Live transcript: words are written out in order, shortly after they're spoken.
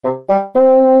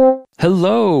Hello,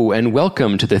 and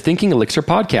welcome to the Thinking Elixir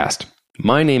podcast.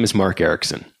 My name is Mark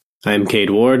Erickson. I'm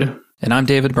Cade Ward. And I'm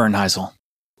David Bernheisel.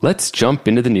 Let's jump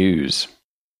into the news.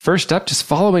 First up, just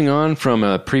following on from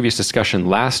a previous discussion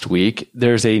last week,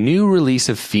 there's a new release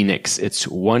of Phoenix. It's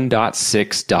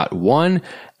 1.6.1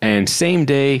 and same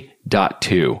day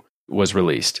 .2 was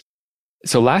released.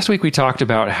 So last week we talked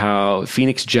about how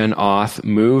Phoenix Gen Auth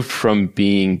moved from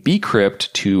being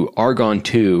bcrypt to Argon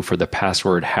 2 for the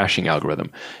password hashing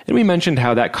algorithm. And we mentioned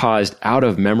how that caused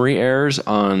out-of-memory errors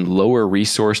on lower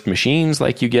resourced machines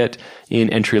like you get in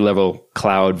entry-level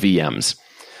cloud VMs.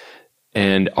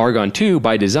 And Argon 2,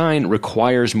 by design,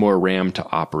 requires more RAM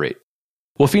to operate.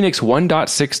 Well, Phoenix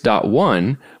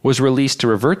 1.6.1 was released to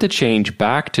revert the change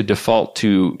back to default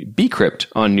to bcrypt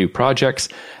on new projects,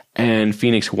 and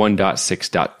Phoenix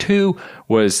 1.6.2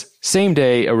 was same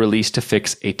day a release to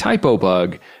fix a typo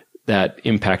bug that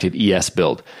impacted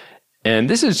ESBuild. And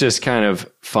this is just kind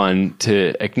of fun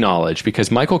to acknowledge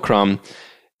because Michael Crum,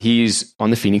 he's on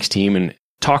the Phoenix team and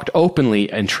talked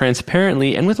openly and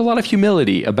transparently and with a lot of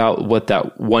humility about what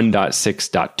that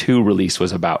 1.6.2 release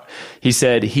was about. He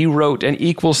said he wrote an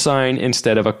equal sign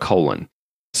instead of a colon.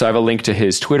 So I have a link to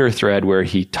his Twitter thread where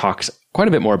he talks quite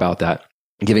a bit more about that,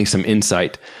 giving some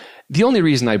insight. The only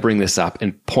reason I bring this up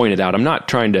and point it out, I'm not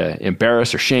trying to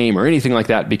embarrass or shame or anything like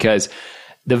that, because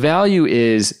the value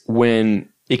is when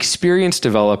experienced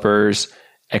developers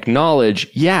acknowledge,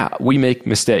 yeah, we make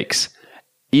mistakes.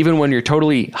 Even when you're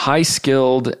totally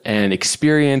high-skilled and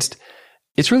experienced,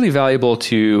 it's really valuable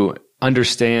to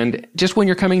understand, just when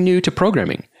you're coming new to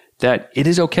programming, that it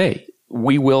is okay.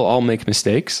 We will all make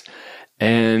mistakes.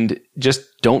 And just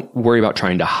don't worry about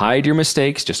trying to hide your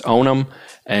mistakes. Just own them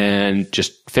and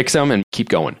just fix them and keep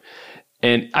going.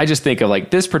 And I just think of like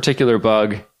this particular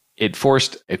bug, it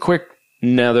forced a quick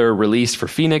another release for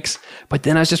Phoenix. But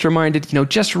then I was just reminded,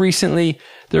 just recently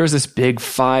there was this big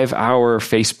 5-hour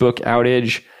Facebook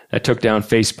outage that took down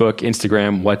Facebook,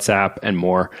 Instagram, WhatsApp, and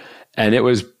more. And it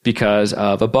was because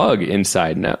of a bug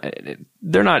inside. Now,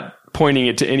 they're not pointing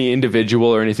it to any individual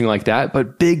or anything like that,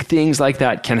 but big things like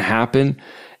that can happen.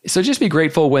 So just be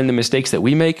grateful when the mistakes that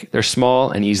we make, they're small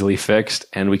and easily fixed,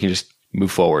 and we can just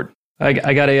move forward. I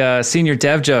got a senior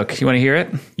dev joke. You want to hear it?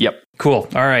 Yep. All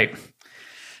right.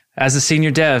 As a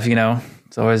senior dev,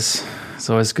 it's always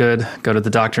good. Go to the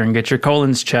doctor and get your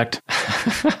colons checked.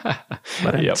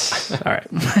 Yep. All right.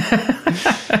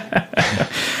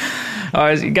 All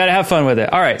right, you got to have fun with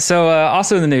it. All right, so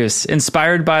also in the news,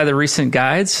 inspired by the recent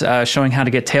guides showing how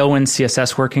to get Tailwind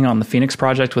CSS working on the Phoenix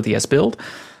project with ESBuild,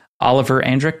 Oliver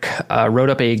Andrick wrote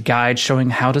up a guide showing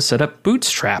how to set up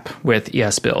Bootstrap with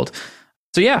ESBuild.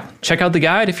 So yeah, check out the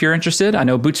guide if you're interested. I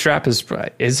know Bootstrap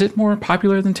is it more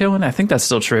popular than Tailwind? I think that's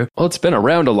still true. Well, it's been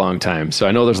around a long time, so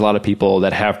I know there's a lot of people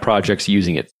that have projects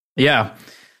using it. Yeah,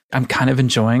 I'm kind of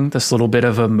enjoying this little bit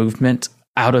of a movement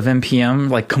out of NPM,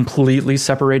 like completely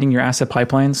separating your asset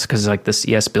pipelines, because like this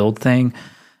ESBuild thing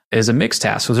is a mixed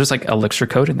task. So there's like Elixir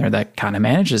code in there that kind of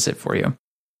manages it for you.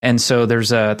 And so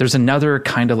there's another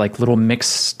kind of like little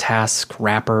mixed task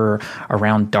wrapper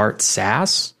around Dart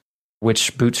Sass,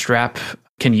 which Bootstrap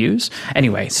can use.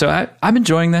 Anyway, so I'm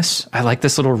enjoying this. I like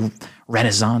this little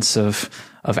renaissance of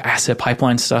asset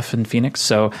pipeline stuff in Phoenix.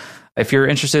 So if you're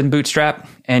interested in Bootstrap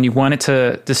and you wanted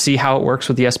to see how it works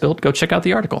with ESBuild, go check out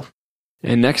the article.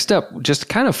 And next up, just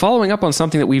kind of following up on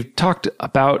something that we've talked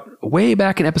about way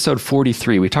back in episode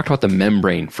 43, we talked about the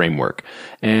Membrane framework,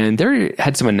 and they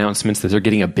had some announcements that they're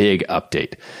getting a big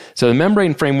update. So the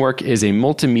Membrane framework is a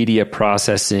multimedia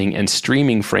processing and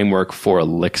streaming framework for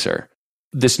Elixir.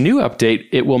 This new update,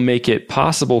 it will make it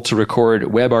possible to record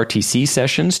WebRTC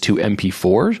sessions to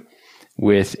MP4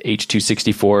 with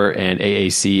H.264 and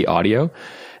AAC audio.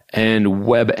 And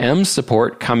WebM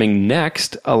support coming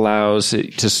next allows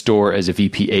it to store as a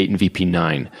VP8 and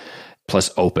VP9 plus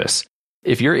Opus.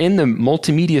 If you're in the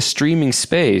multimedia streaming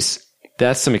space,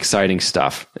 that's some exciting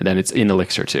stuff. And then it's in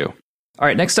Elixir too. All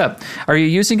right, next up. Are you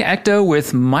using Ecto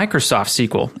with Microsoft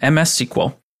SQL, MS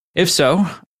SQL? If so,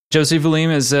 Josie Valim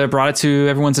has brought it to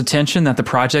everyone's attention that the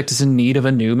project is in need of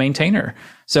a new maintainer.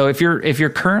 So if you're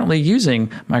currently using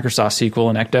Microsoft SQL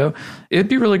and Ecto, it'd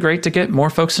be really great to get more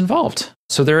folks involved.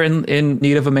 So they're in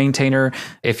need of a maintainer.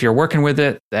 If you're working with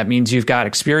it, that means you've got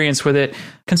experience with it.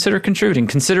 Consider contributing.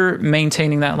 Consider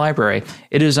maintaining that library.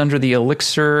 It is under the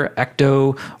Elixir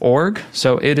Ecto org,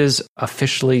 so it is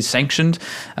officially sanctioned.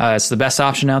 It's the best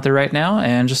option out there right now,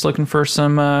 and just looking for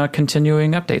some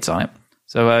continuing updates on it.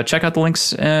 So check out the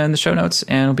links in the show notes,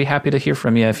 and we'll be happy to hear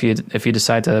from you if you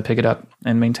decide to pick it up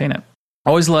and maintain it. I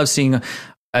always love seeing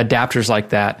adapters like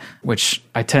that, which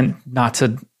I tend not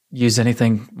to use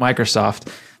anything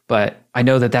Microsoft, but I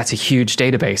know that that's a huge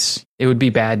database. It would be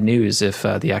bad news if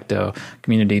the Ecto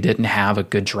community didn't have a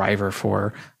good driver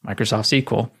for Microsoft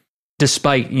SQL.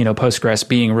 Despite, Postgres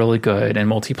being really good and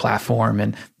multi-platform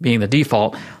and being the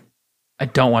default, I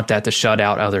don't want that to shut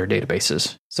out other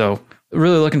databases. So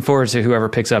really looking forward to whoever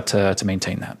picks up to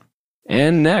maintain that.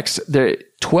 And next, the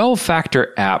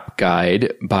 12-factor app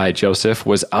guide by Joseph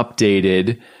was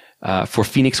updated for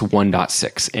Phoenix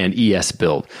 1.6 and ES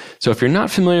Build. So if you're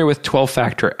not familiar with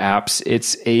 12-factor apps,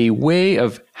 it's a way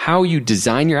of how you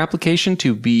design your application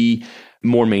to be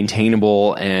more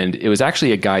maintainable. And it was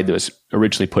actually a guide that was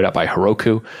originally put out by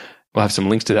Heroku. We'll have some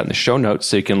links to that in the show notes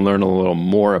so you can learn a little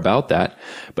more about that.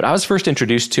 But I was first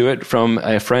introduced to it from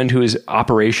a friend who is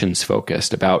operations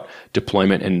focused about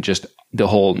deployment and just the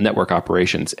whole network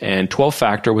operations. And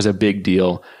 12-factor was a big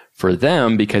deal for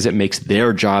them because it makes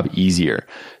their job easier.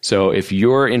 So if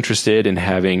you're interested in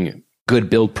having good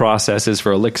build processes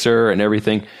for Elixir and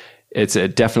everything, it's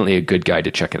definitely a good guide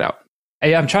to check it out.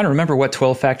 Hey, I'm trying to remember what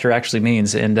 12-factor actually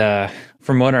means. And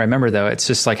from what I remember, though, it's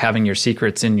just like having your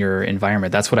secrets in your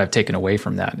environment. That's what I've taken away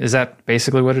from that. Is that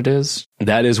basically what it is?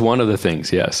 That is one of the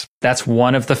things, yes. That's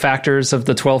one of the factors of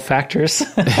the 12 factors?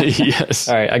 Yes.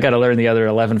 All right, I got to learn the other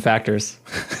 11 factors.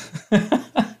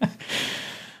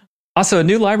 Also, a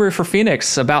new library for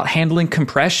Phoenix about handling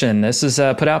compression. This is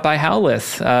put out by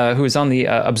Howlith, who is on the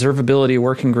observability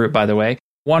working group, by the way.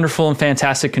 Wonderful and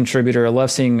fantastic contributor. I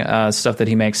love seeing stuff that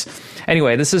he makes.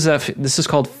 Anyway, this is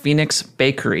called Phoenix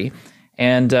Bakery.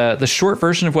 And the short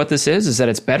version of what this is that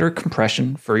it's better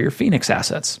compression for your Phoenix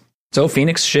assets. So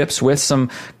Phoenix ships with some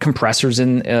compressors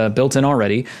built in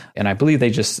already, and I believe they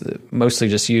just mostly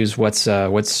just use what's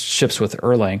ships with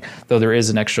Erlang, though there is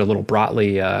an extra little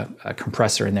Brotli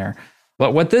compressor in there.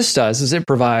 But what this does is it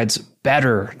provides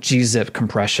better gzip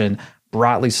compression,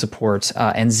 Brotli supports,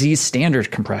 and Z standard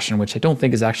compression, which I don't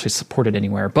think is actually supported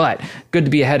anywhere, but good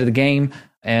to be ahead of the game.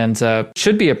 And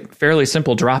should be a fairly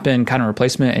simple drop-in kind of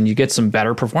replacement, and you get some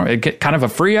better performance. Get kind of a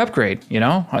free upgrade,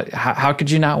 How could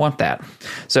you not want that?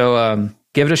 So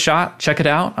give it a shot. Check it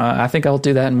out. I think I'll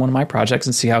do that in one of my projects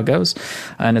and see how it goes.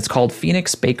 And it's called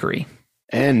Phoenix Bakery.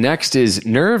 And next is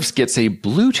Nerves gets a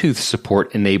Bluetooth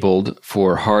support enabled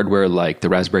for hardware like the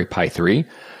Raspberry Pi 3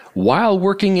 while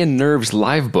working in Nerves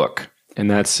Livebook. And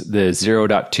that's the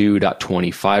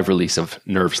 0.2.25 release of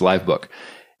Nerves Livebook.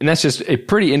 And that's just a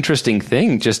pretty interesting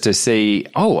thing just to say,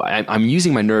 I'm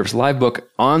using my Nerves Livebook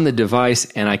on the device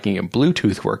and I can get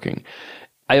Bluetooth working.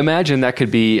 I imagine that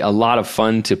could be a lot of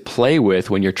fun to play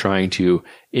with when you're trying to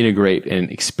integrate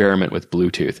and experiment with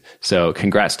Bluetooth. So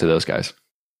congrats to those guys.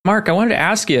 Mark, I wanted to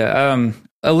ask you,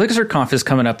 ElixirConf is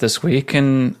coming up this week,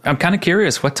 and I'm kind of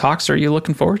curious, what talks are you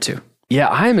looking forward to? Yeah,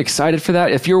 I am excited for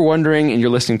that. If you're wondering and you're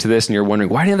listening to this and you're wondering,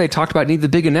 why didn't they talk about any of the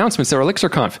big announcements at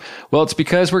ElixirConf? Well, it's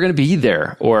because we're going to be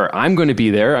there, or I'm going to be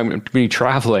there. I'm going to be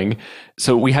traveling.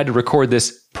 So we had to record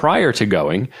this prior to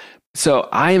going. So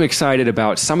I am excited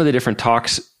about some of the different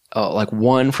talks. Like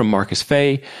one from Marcus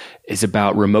Fay is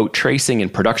about remote tracing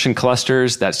and production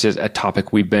clusters. That's just a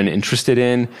topic we've been interested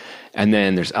in. And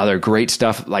then there's other great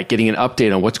stuff like getting an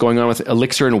update on what's going on with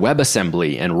Elixir and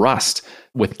WebAssembly and Rust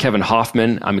with Kevin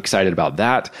Hoffman. I'm excited about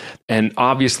that. And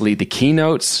obviously the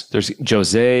keynotes, there's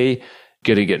Jose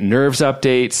going to get Nerves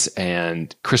updates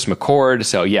and Chris McCord.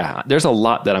 So yeah, there's a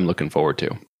lot that I'm looking forward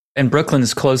to. And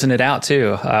Brooklyn's closing it out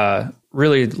too.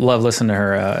 Really love listening to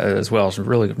her as well. She's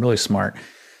really, really smart.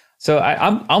 So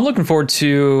I'm looking forward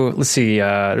to, let's see,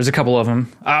 there's a couple of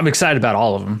them. I'm excited about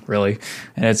all of them, really.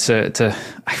 And I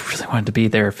really wanted to be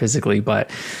there physically, but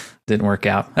didn't work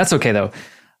out. That's okay, though.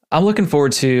 I'm looking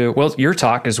forward to, well, your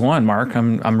talk is one, Mark.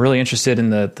 I'm really interested in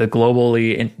the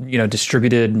globally,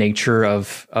 distributed nature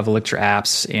of Elixir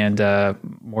apps, and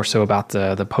more so about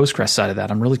the Postgres side of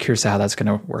that. I'm really curious how that's going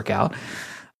to work out.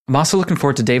 I'm also looking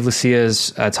forward to Dave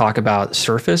Lucia's talk about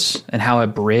Surface and how a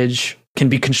bridge can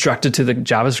be constructed to the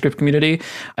JavaScript community.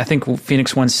 I think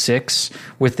Phoenix 1.6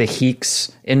 with the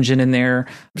Heeks engine in there,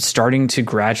 starting to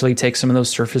gradually take some of those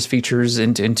Surface features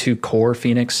into core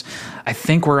Phoenix. I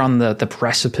think we're on the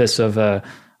precipice of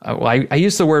I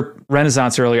used the word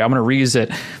renaissance earlier. I'm going to reuse it.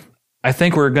 I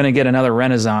think we're going to get another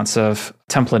renaissance of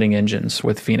templating engines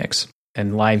with Phoenix,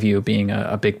 and LiveView being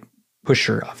a big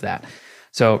pusher of that.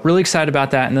 So really excited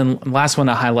about that. And then last one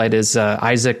to highlight is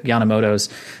Isaac Yanamoto's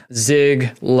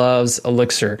Zig Loves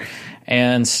Elixir.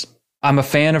 And I'm a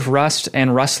fan of Rust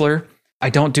and Rustler. I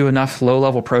don't do enough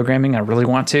low-level programming. I really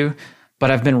want to. But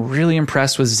I've been really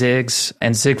impressed with Zig's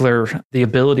and Ziggler, the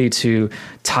ability to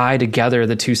tie together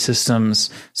the two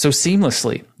systems so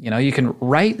seamlessly. You can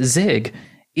write Zig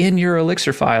in your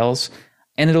Elixir files,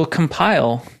 and it'll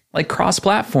compile like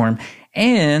cross-platform.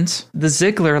 And the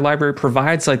Ziegler library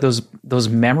provides like those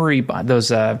memory,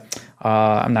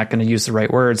 I'm not going to use the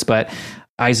right words, but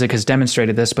Isaac has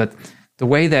demonstrated this, but the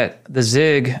way that the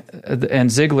Zig and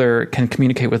Ziegler can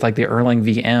communicate with like the Erlang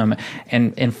VM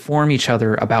and inform each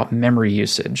other about memory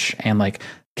usage and like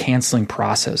canceling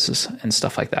processes and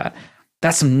stuff like that.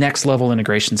 That's some next level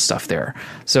integration stuff there.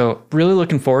 So really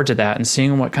looking forward to that and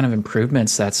seeing what kind of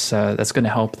improvements that's going to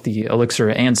help the Elixir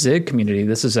and Zig community.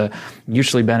 This is a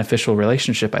mutually beneficial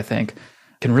relationship, I think,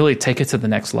 can really take it to the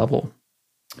next level.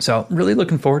 So really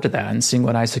looking forward to that and seeing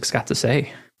what Isaac's got to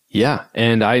say. Yeah,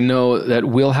 and I know that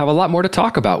we'll have a lot more to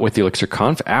talk about with the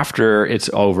ElixirConf after it's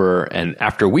over and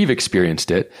after we've experienced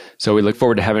it. So we look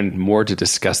forward to having more to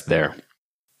discuss there.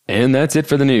 And that's it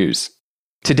for the news.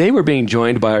 Today we're being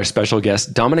joined by our special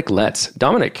guest, Dominic Letts.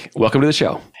 Dominic, welcome to the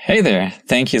show. Hey there.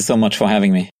 Thank you so much for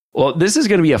having me. Well, this is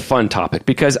going to be a fun topic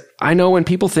because I know when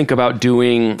people think about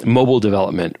doing mobile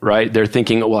development, right, they're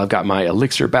thinking, well, I've got my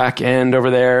Elixir backend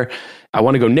over there. I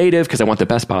want to go native because I want the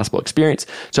best possible experience.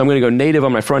 So I'm going to go native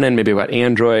on my front end. Maybe I've got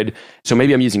Android. So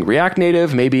maybe I'm using React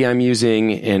Native. Maybe I'm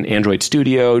using an Android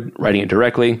Studio, writing it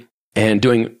directly and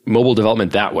doing mobile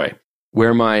development that way,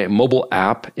 where my mobile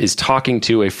app is talking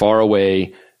to a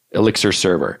faraway Elixir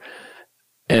server.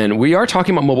 And we are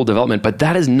talking about mobile development, but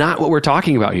that is not what we're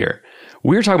talking about here.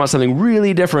 We're talking about something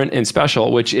really different and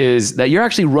special, which is that you're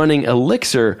actually running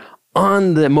Elixir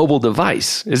on the mobile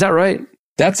device. Is that right?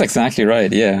 That's exactly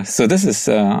right. Yeah. So this is,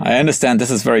 I understand this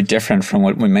is very different from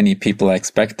what many people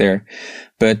expect there.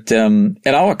 But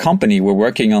at our company, we're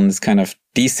working on this kind of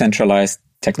decentralized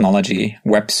technology.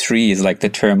 Web3 is like the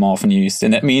term often used.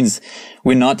 And that means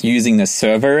we're not using a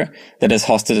server that is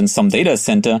hosted in some data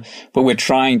center, but we're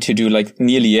trying to do like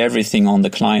nearly everything on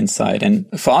the client side. And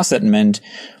for us, that meant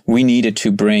we needed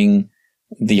to bring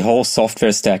the whole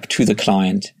software stack to the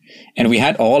client. And we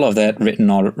had all of that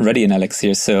written already in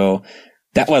Elixir. So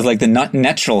that was like the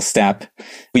natural step.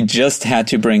 We just had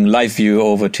to bring Live View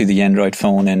over to the Android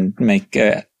phone and make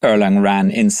Erlang run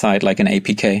inside like an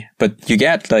APK. But you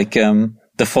get like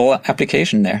the full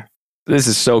application there. This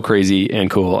is so crazy and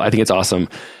cool. I think it's awesome.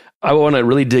 I want to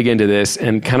really dig into this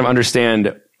and kind of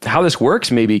understand how this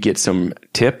works, maybe get some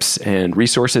tips and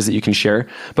resources that you can share.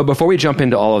 But before we jump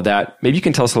into all of that, maybe you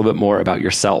can tell us a little bit more about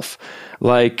yourself.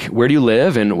 Like, where do you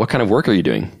live and what kind of work are you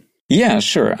doing? Yeah,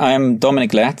 sure. I'm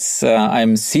Dominic Letts.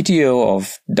 I'm CTO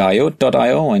of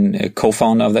Diode.io and a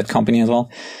co-founder of that company as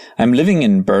well. I'm living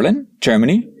in Berlin,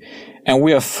 Germany, and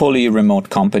we are a fully remote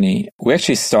company. We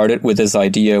actually started with this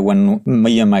idea when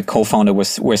me and my co-founder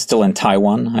were still in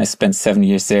Taiwan. I spent 7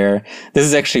 years there. This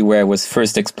is actually where I was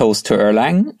first exposed to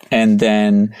Erlang and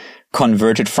then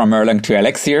converted from Erlang to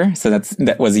Elixir. So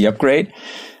that was the upgrade.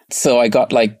 So I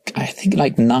got I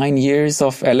think 9 years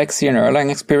of Elixir and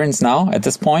Erlang experience now at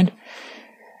this point.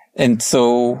 And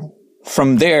so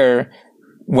from there,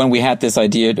 when we had this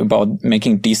idea about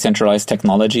making decentralized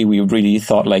technology, we really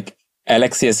thought like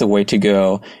Elixir is the way to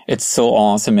go. It's so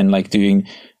awesome in like doing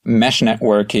mesh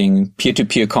networking,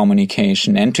 peer-to-peer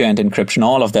communication, end-to-end encryption.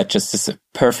 All of that just is a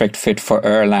perfect fit for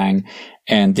Erlang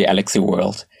and the Elixir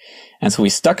world. And so we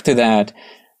stuck to that.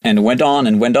 And went on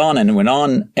and went on and went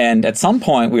on. And at some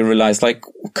point we realized like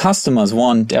customers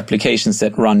want applications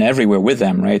that run everywhere with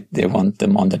them, right? They want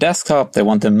them on the desktop. They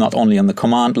want them not only on the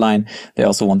command line. They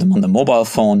also want them on the mobile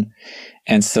phone.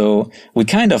 And so we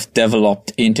kind of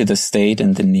developed into the state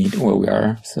and the need where we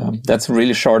are. So that's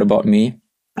really short about me.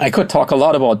 I could talk a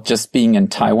lot about just being in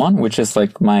Taiwan, which is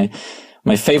like my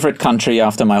favorite country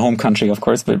after my home country, of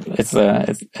course, but it's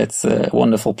a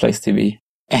wonderful place to be.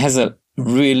 It has a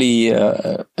really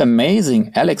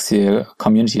amazing Elixir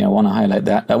community. I want to highlight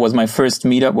that. That was my first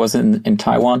meetup was in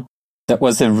Taiwan. That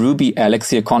was a Ruby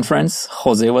Elixir conference.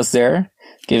 Jose was there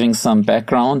giving some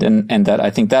background and that I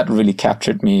think that really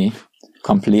captured me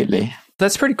completely.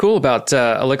 That's pretty cool about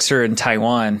Elixir in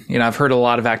Taiwan. You know, I've heard a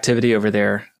lot of activity over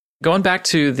there. Going back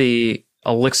to the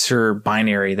Elixir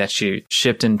binary that you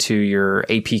shipped into your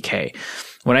APK.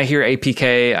 When I hear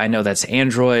APK, I know that's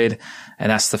Android. And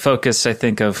that's the focus, I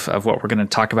think, of what we're going to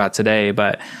talk about today.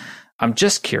 But I'm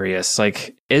just curious,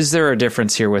 like, is there a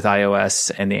difference here with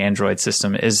iOS and the Android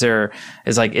system?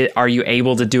 Are you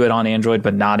able to do it on Android,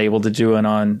 but not able to do it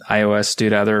on iOS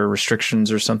due to other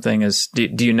restrictions or something?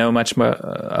 Do you know much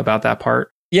about that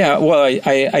part? Yeah, well,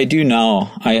 I do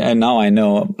now. I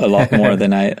know a lot more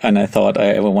than I thought I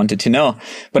ever wanted to know.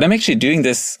 But I'm actually doing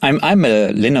this. I'm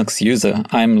a Linux user.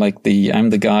 I'm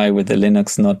the guy with the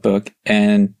Linux notebook.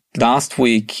 And last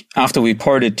week, after we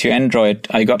ported to Android,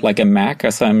 I got like a Mac.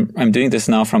 So I'm doing this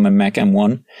now from a Mac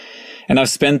M1. And I've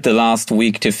spent the last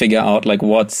week to figure out like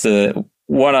what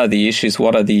are the issues,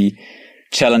 what are the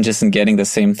challenges in getting the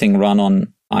same thing run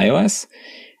on iOS.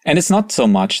 And it's not so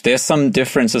much. There's some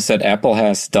differences that Apple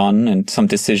has done and some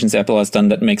decisions Apple has done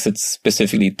that makes it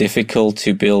specifically difficult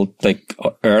to build like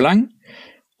Erlang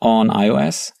on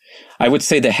iOS. I would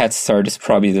say the head start is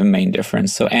probably the main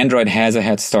difference. So Android has a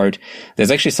head start.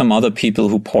 There's actually some other people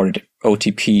who ported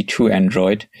OTP to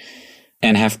Android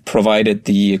and have provided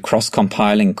the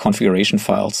cross-compiling configuration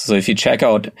files. So if you check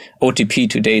out OTP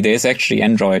today, there's actually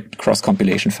Android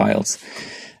cross-compilation files.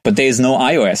 But there is no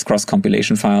iOS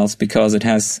cross-compilation files because it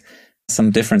has some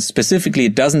difference. Specifically,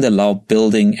 it doesn't allow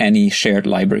building any shared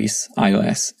libraries,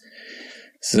 iOS.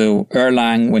 So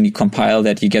Erlang, when you compile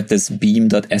that, you get this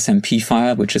beam.smp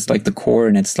file, which is like the core,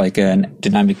 and it's like a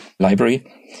dynamic library.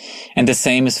 And the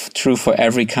same is true for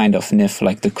every kind of NIF,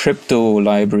 like the crypto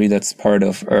library that's part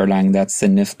of Erlang, that's a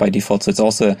NIF by default. So it's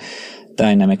also a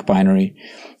dynamic binary.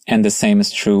 And the same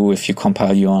is true if you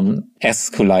compile you on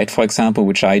SQLite, for example,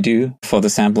 which I do for the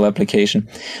sample application.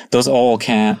 Those all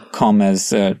can come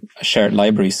as shared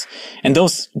libraries. And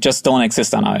those just don't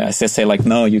exist on iOS. They say like,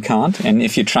 no, you can't. And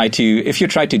if you try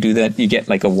to do that, you get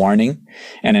like a warning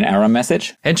and an error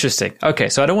message. Interesting. Okay.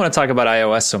 So I don't want to talk about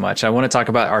iOS so much. I want to talk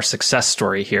about our success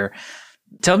story here.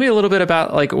 Tell me a little bit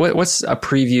about like, what's a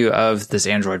preview of this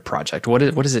Android project? What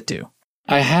does it do?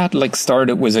 I had like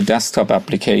started with a desktop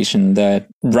application that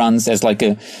runs as like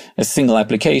a single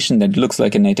application that looks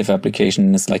like a native application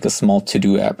and it's like a small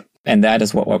to-do app. And that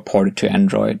is what we ported to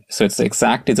Android. So it's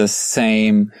exactly the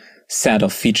same set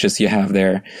of features you have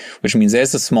there, which means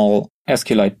there's a small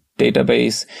SQLite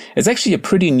database. It's actually a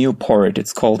pretty new port.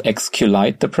 It's called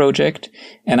XQlite, the project.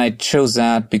 And I chose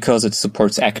that because it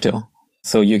supports Acto.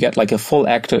 So you get like a full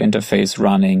Acto interface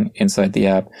running inside the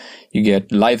app. You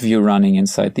get Live View running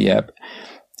inside the app.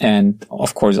 And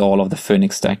of course, all of the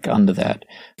Phoenix stack under that.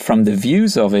 From the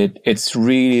views of it, it's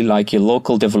really like your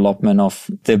local development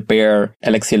of the bare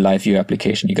Elixir Live View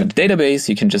application. You got the database.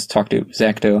 You can just talk to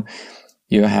Acto.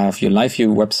 You have your Live View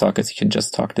WebSockets. You can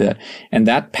just talk to that. And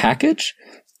that package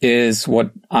is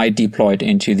what I deployed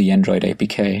into the Android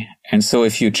APK. And so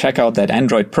if you check out that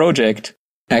Android project,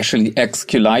 actually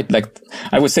XQlite, like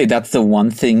I would say that's the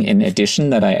one thing in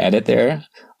addition that I added there.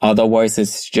 Otherwise,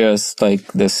 it's just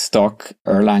like the stock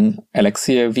Erlang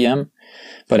Elixir VM,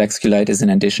 but XQlite is an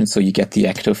addition. So you get the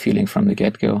Acto feeling from the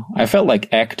get-go. I felt like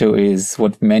Acto is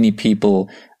what many people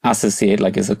associate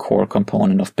like as a core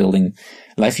component of building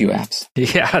Live View apps.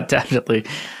 Yeah, definitely.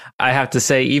 I have to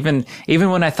say, even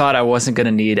when I thought I wasn't going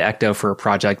to need Acto for a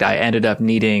project, I ended up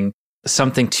needing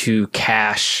something to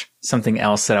cache something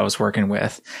else that I was working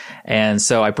with. And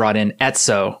so I brought in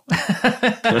Etso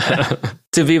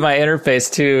to be my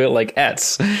interface to like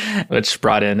Ets, which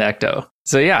brought in Ecto.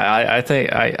 So yeah, I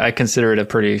think I consider it a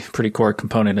pretty core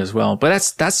component as well.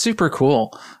 But that's super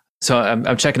cool. So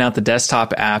I'm checking out the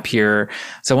desktop app here.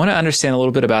 So I want to understand a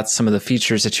little bit about some of the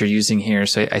features that you're using here.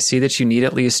 So I see that you need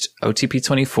at least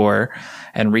OTP24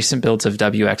 and recent builds of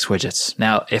WX widgets.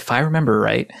 Now, if I remember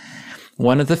right,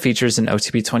 one of the features in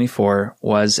OTP24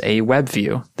 was a web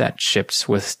view that shipped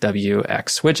with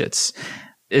WX widgets.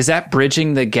 Is that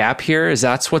bridging the gap here? Is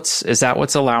that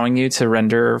what's allowing you to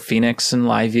render Phoenix and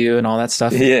Live View and all that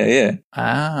stuff? Yeah.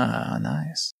 Ah,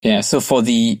 nice. Yeah. So for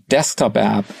the desktop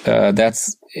app,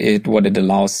 that's what it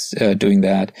allows doing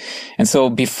that. And so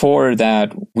before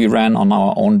that, we ran on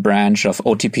our own branch of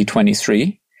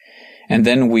OTP23, and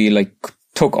then we like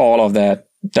took all of that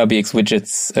WX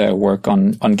widgets work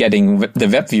on getting the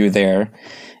web view there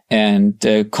and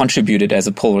contributed as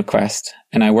a pull request.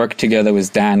 And I worked together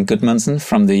with Dan Gudmundsen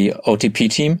from the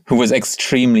OTP team, who was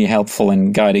extremely helpful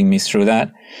in guiding me through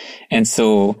that. And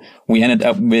so we ended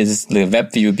up with the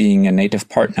web view being a native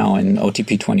part now in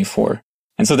OTP24.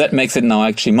 And so that makes it now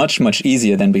actually much, much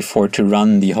easier than before to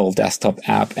run the whole desktop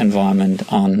app environment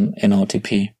in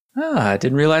OTP. I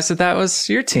didn't realize that was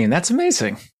your team. That's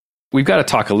amazing. We've got to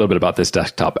talk a little bit about this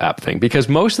desktop app thing, because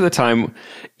most of the time,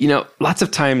 lots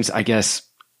of times, I guess,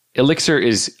 Elixir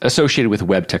is associated with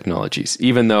web technologies,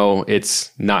 even though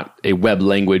it's not a web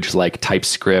language like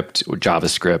TypeScript or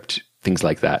JavaScript, things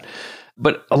like that.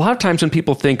 But a lot of times when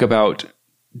people think about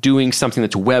doing something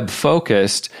that's web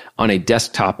focused on a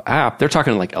desktop app, they're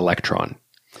talking like Electron.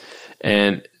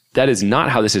 And that is not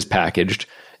how this is packaged.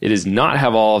 It does not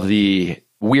have all of the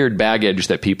weird baggage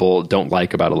that people don't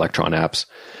like about Electron apps.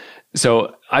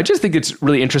 So I just think it's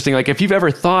really interesting. Like if you've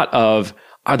ever thought of,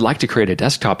 I'd like to create a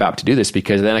desktop app to do this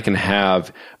because then I can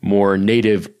have more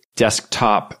native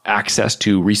desktop access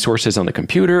to resources on the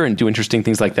computer and do interesting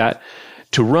things like that.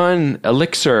 To run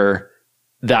Elixir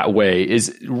that way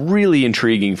is really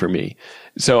intriguing for me.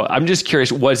 So I'm just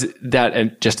curious, was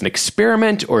that just an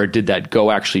experiment, or did that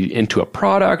go actually into a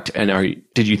product? And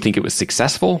did you think it was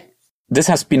successful? This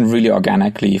has been really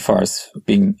organically for us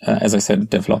being, as I said,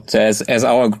 developed. As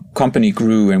our company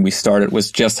grew and we started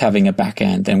with just having a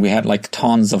backend, and we had like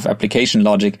tons of application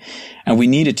logic, and we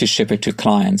needed to ship it to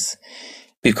clients.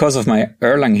 Because of my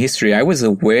Erlang history, I was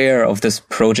aware of this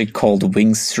project called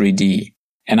Wings 3D.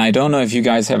 And I don't know if you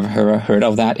guys have heard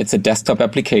of that. It's a desktop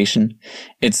application.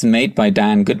 It's made by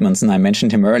Dan Gudmundsson. I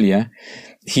mentioned him earlier.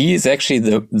 He is actually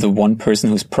the one person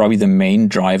who's probably the main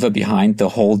driver behind the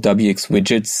whole WX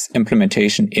widgets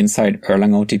implementation inside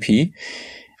Erlang OTP.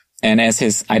 And as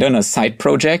his, I don't know, side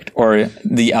project or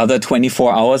the other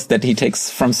 24 hours that he takes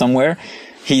from somewhere,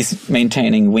 he's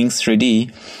maintaining Wings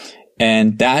 3D.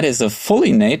 And that is a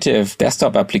fully native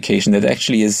desktop application that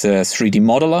actually is a 3D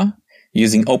modeler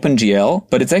using OpenGL,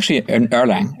 but it's actually an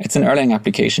Erlang. It's an Erlang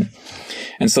application.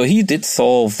 And so he did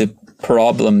solve the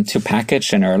problem to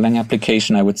package an Erlang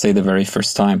application, I would say, the very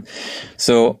first time.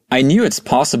 So I knew it's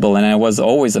possible, and I was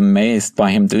always amazed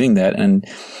by him doing that. And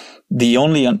the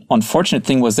only unfortunate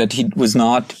thing was that he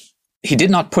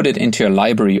did not put it into a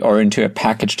library or into a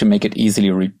package to make it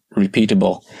easily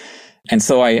repeatable. And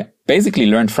so I basically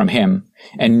learned from him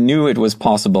and knew it was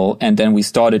possible. And then we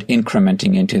started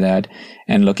incrementing into that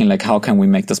and looking like, how can we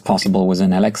make this possible with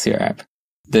an Elixir app?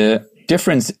 The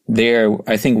difference there,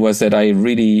 I think, was that I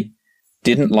really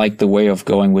didn't like the way of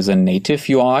going with a native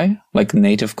UI, like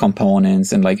native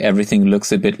components, and like everything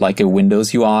looks a bit like a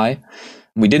Windows UI.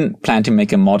 We didn't plan to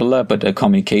make a modeler, but a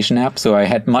communication app. So I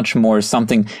had much more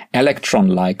something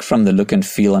Electron-like from the look and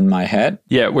feel in my head.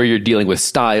 Yeah, where you're dealing with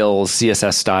styles,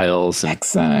 CSS styles.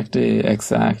 Exactly.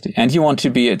 And you want to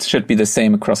be, it should be the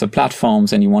same across the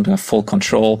platforms, and you want to have full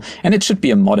control, and it should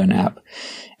be a modern app.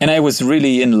 And I was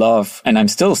really in love, and I'm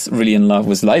still really in love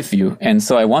with LiveView. And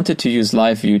so I wanted to use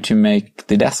LiveView to make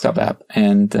the desktop app.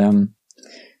 And,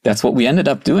 that's what we ended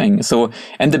up doing. So,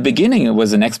 in the beginning, it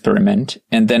was an experiment.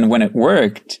 And then when it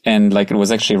worked and like it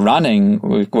was actually running,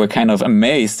 we were kind of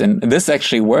amazed. And this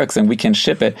actually works and we can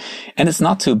ship it. And it's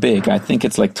not too big. I think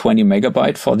it's like 20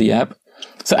 megabyte for the app.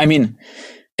 So, I mean,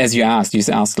 as you asked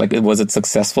like, was it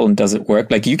successful and does it work?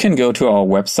 Like you can go to our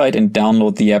website and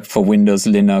download the app for Windows,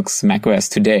 Linux, macOS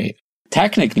today.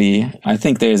 Technically, I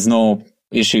think there's no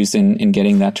issues in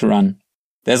getting that to run.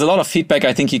 There's a lot of feedback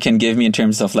I think you can give me in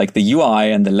terms of like the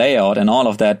UI and the layout and all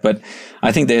of that. But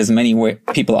I think there's many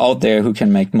people out there who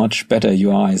can make much better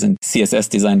UIs and CSS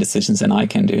design decisions than I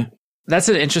can do. That's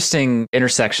an interesting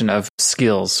intersection of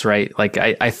skills, right? Like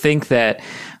I think that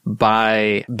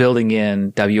by building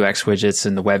in WX widgets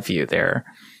in the web view there,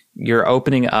 you're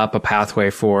opening up a pathway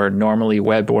for normally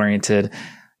web-oriented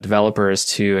developers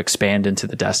to expand into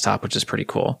the desktop, which is pretty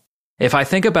cool. If I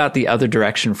think about the other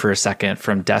direction for a second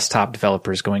from desktop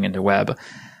developers going into web,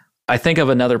 I think of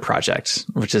another project,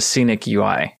 which is Scenic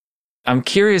UI. I'm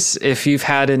curious if you've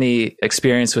had any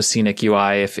experience with Scenic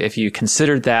UI, if you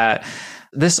considered that.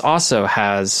 This also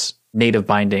has native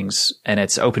bindings and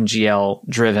it's OpenGL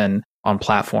driven on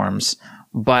platforms,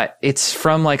 but it's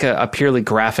from like a purely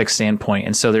graphic standpoint.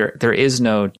 And so there is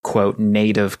no quote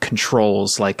native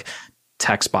controls like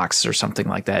text boxes or something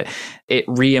like that. It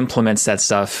re-implements that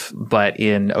stuff, but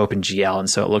in OpenGL. And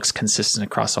so it looks consistent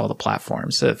across all the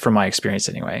platforms, from my experience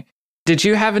anyway. Did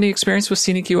you have any experience with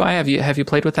Scenic UI? Have you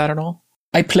played with that at all?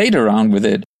 I played around with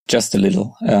it just a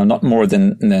little, not more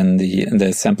than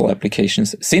the sample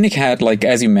applications. Scenic had, like,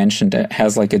 as you mentioned, it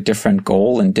has like a different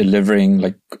goal in delivering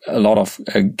like a lot of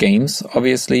games,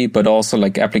 obviously, but also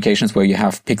like applications where you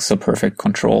have pixel perfect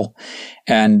control.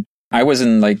 And I was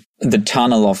in like the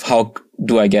tunnel of how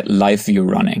do I get LiveView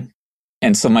running?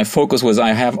 And so my focus was, I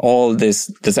have all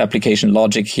this application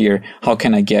logic here. How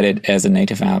can I get it as a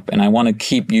native app? And I want to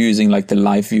keep using like the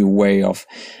LiveView way of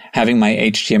having my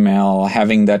HTML,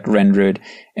 having that rendered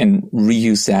and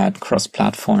reuse that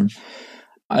cross-platform.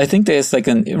 I think there's like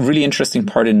a really interesting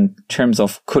part in terms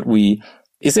of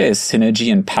is there a synergy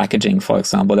in packaging, for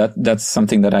example? That's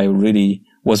something that I really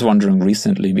was wondering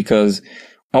recently, because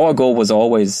our goal was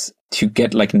always to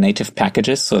get like native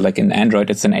packages. So like in Android,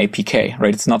 it's an APK,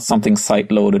 right? It's not something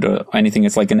site loaded or anything.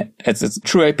 It's like it's a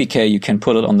true APK. You can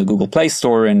put it on the Google Play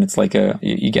Store and it's like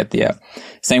you get the app.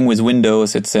 Same with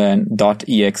Windows. It's a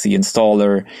 .exe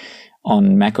installer.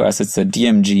 On macOS, it's a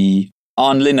DMG.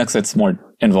 On Linux, it's more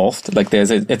involved. Like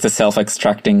it's a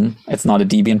self-extracting. It's not a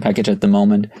Debian package at the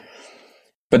moment.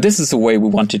 But this is the way we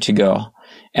wanted to go.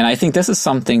 And I think this is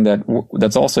something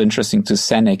that's also interesting to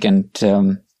Scenic,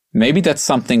 and maybe that's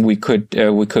something we could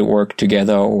work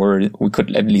together, or we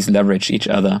could at least leverage each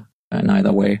other in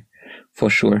either way, for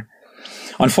sure.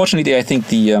 unfortunately, I think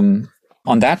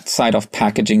on that side of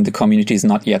packaging, the community is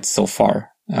not yet so far.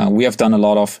 We have done a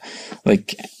lot of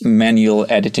like manual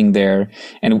editing there,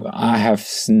 and I have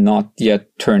not yet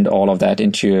turned all of that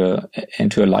into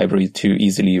a library to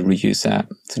easily reuse that.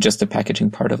 So just the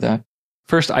packaging part of that.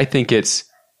 First, I think it's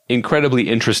incredibly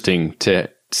interesting to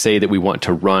say that we want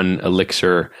to run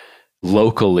Elixir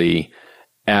locally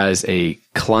as a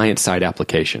client-side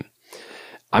application.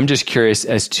 I'm just curious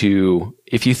as to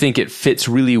if you think it fits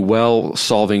really well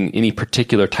solving any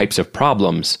particular types of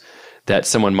problems that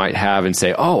someone might have and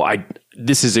say,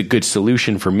 this is a good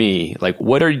solution for me. Like,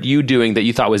 what are you doing that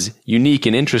you thought was unique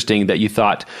and interesting that you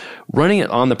thought running it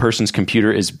on the person's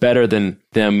computer is better than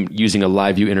them using a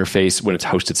live view interface when it's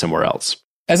hosted somewhere else?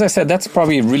 As I said, that's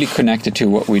probably really connected to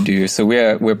what we do. So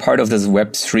we're part of this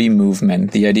Web3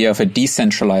 movement, the idea of a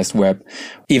decentralized web,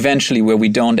 eventually where we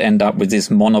don't end up with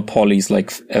these monopolies like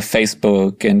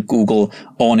Facebook and Google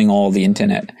owning all the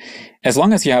internet. As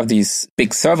long as you have these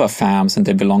big server farms and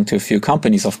they belong to a few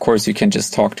companies, of course, you can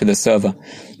just talk to the server.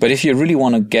 But if you really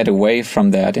want to get away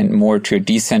from that and more to a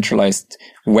decentralized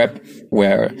web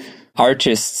where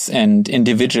artists and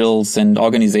individuals and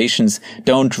organizations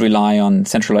don't rely on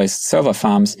centralized server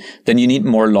farms, then you need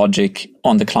more logic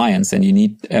on the clients and you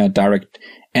need direct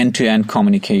end-to-end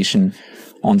communication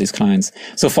on these clients.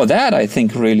 So for that, I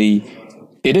think really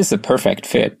it is a perfect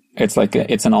fit.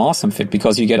 It's an awesome fit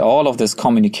because you get all of this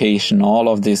communication, all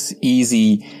of this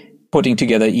putting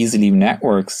together easily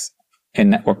networks and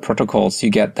network protocols. You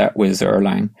get that with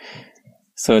Erlang.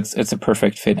 So it's a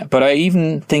perfect fit. But I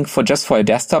even think for a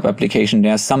desktop application,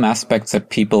 there are some aspects that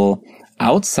people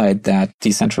outside that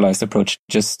decentralized approach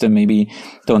just maybe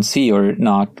don't see or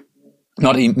not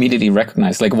immediately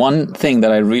recognize. Like one thing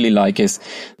that I really like is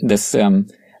this,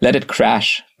 let it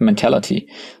crash mentality.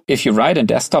 If you write a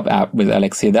desktop app with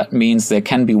Elixir, that means there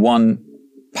can be one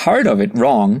part of it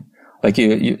wrong. Like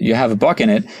you have a bug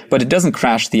in it, but it doesn't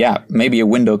crash the app. Maybe a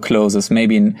window closes,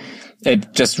 maybe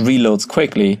it just reloads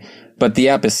quickly, but the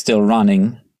app is still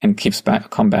running and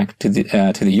come back to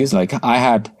the user. Like I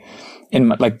had in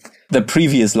the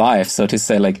previous life, so to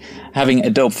say, like having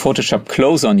Adobe Photoshop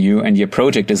close on you and your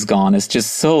project is gone is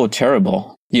just so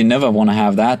terrible. You never want to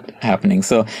have that happening.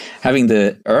 So having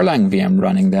the Erlang VM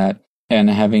running that and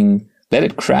having let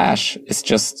it crash is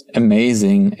just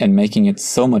amazing and making it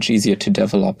so much easier to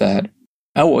develop that.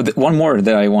 Oh, one more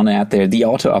that I want to add there, the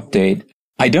auto update.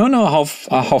 I don't know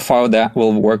how far that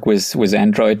will work with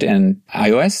Android and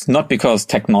iOS, not because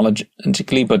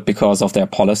technologically, but because of their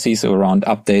policies around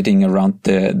updating around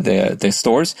the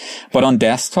stores. But on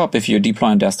desktop, if you deploy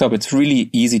on desktop, it's really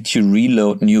easy to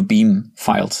reload new .beam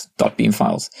files.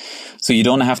 So you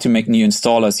don't have to make new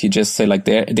installers. You just say like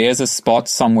there's a spot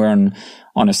somewhere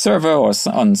on a server or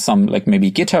on some like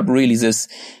maybe GitHub releases.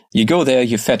 You go there,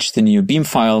 you fetch the new .beam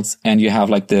files, and you have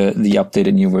like the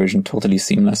updated new version, totally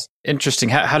seamless. Interesting.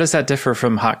 How does that differ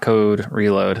from hot code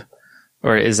reload?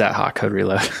 Or is that hot code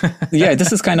reload? Yeah,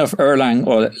 this is kind of Erlang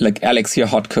or like Elixir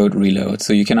hot code reload.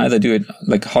 So you can either do it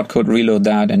like hot code reload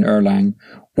that in Erlang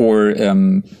or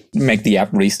make the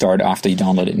app restart after you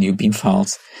downloaded new .beam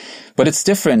files. But it's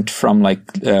different from like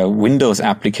Windows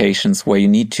applications where you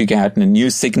need to get a new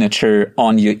signature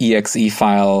on your exe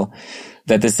file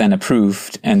that is then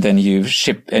approved, and then you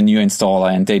ship a new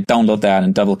installer and they download that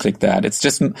and double click that.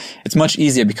 It's much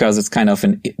easier because it's kind of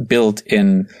an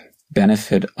built-in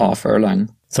benefit of Erlang.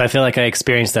 So I feel like I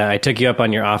experienced that. I took you up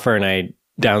on your offer and I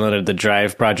downloaded the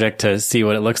Drive project to see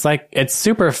what it looks like. It's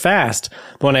super fast.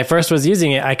 But when I first was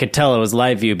using it, I could tell it was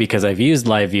live view because I've used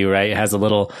live view, right? It has the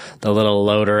little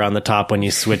loader on the top when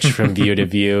you switch from view to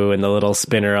view and the little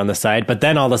spinner on the side. But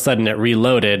then all of a sudden it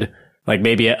reloaded. Like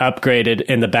maybe it upgraded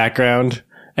in the background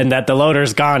and that the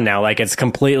loader's gone now. Like it's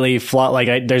completely flawed.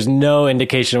 Like there's no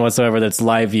indication whatsoever that's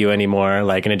live view anymore.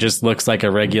 Like, and it just looks like a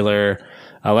regular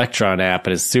Electron app.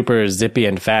 It is super zippy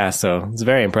and fast. So it's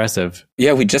very impressive.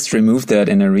 Yeah, we just removed that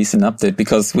in a recent update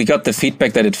because we got the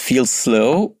feedback that it feels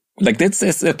slow. Like this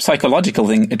is a psychological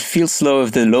thing. It feels slow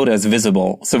if the loader is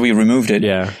visible. So we removed it.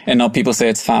 Yeah. And now people say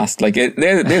it's fast. Like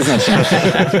there's no chance.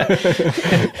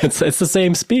 It's the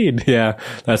same speed. Yeah.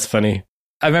 That's funny.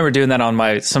 I remember doing that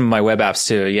on some of my web apps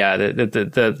too. Yeah.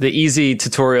 The easy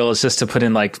tutorial is just to put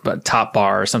in like top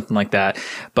bar or something like that,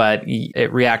 but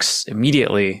it reacts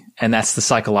immediately. And that's the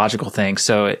psychological thing.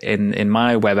 So in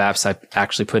my web apps, I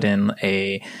actually put in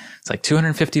it's like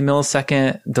 250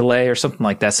 millisecond delay or something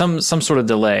like that. Some sort of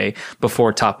delay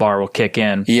before top bar will kick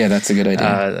in. Yeah, that's a good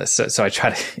idea. So I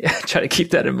try to keep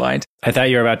that in mind. I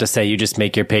thought you were about to say you just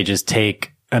make your pages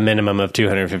take a minimum of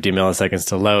 250 milliseconds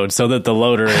to load so that the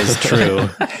loader is true.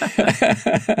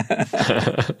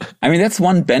 I mean, that's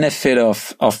one benefit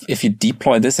of if you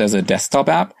deploy this as a desktop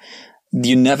app,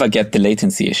 you never get the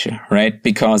latency issue, right?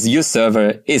 Because your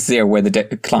server is there where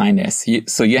the client is.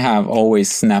 So you have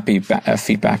always snappy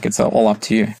feedback. It's all up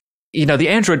to you. You know, the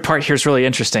Android part here is really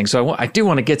interesting. So I do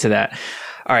want to get to that.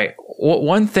 All right.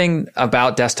 One thing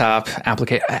about desktop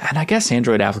application, and I guess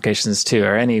Android applications too,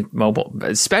 or any mobile,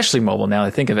 especially mobile now that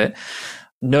I think of it,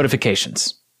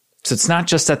 notifications. So it's not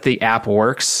just that the app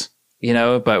works, you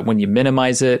know, but when you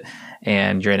minimize it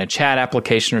and you're in a chat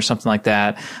application or something like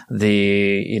that,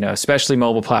 especially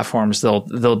mobile platforms, they'll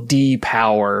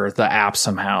depower the app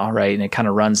somehow, right? And it kind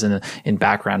of runs in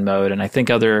background mode. And I think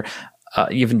other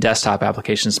even desktop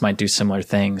applications might do similar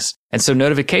things. And so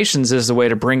notifications is a way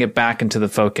to bring it back into the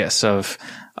focus of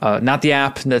not the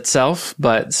app itself,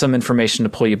 but some information to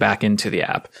pull you back into the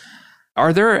app.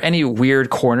 Are there any weird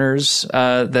corners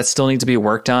that still need to be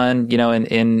worked on, you know,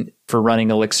 in for running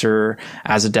Elixir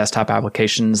as a desktop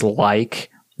applications, like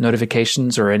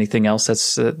notifications or anything else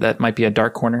that might be a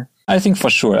dark corner? I think for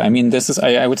sure. I mean,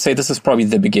 I would say this is probably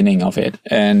the beginning of it.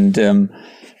 And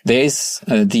there's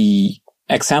the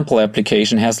example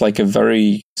application has like a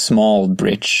very small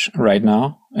bridge right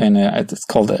now. And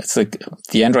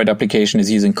the Android application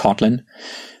is using Kotlin.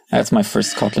 That's my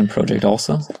first Kotlin project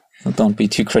also. So don't be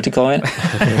too critical of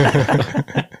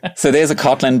it. So there's a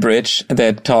Kotlin bridge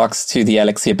that talks to the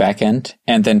Elixir backend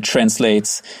and then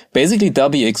translates basically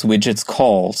WX widgets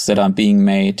calls that are being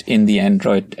made in the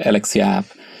Android Elixir app.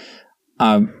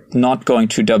 Not going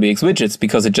to WX widgets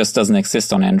because it just doesn't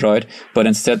exist on Android, but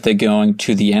instead they're going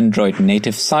to the Android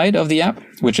native side of the app,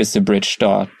 which is the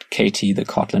bridge.kt, the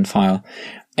Kotlin file.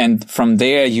 And from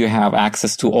there, you have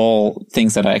access to all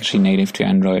things that are actually native to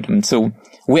Android. And so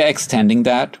we're extending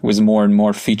that with more and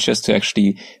more features to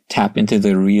actually tap into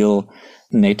the real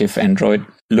native Android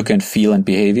look and feel and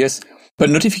behaviors. But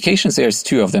notifications, there's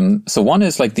two of them. So one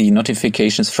is like the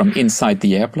notifications from inside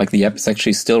the app, like the app is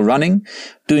actually still running,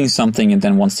 doing something, and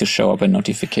then wants to show up a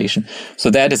notification. So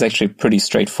that is actually pretty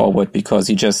straightforward because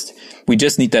we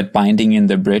just need that binding in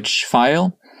the bridge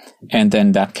file, and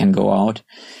then that can go out.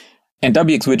 And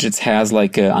WX Widgets has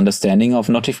like an understanding of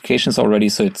notifications already,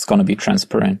 so it's going to be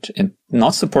transparent and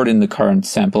not supported in the current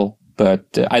sample.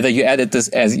 But either you edit this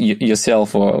as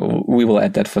yourself, or we will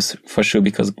add that for sure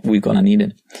because we're going to need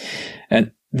it.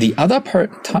 And the other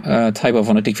type of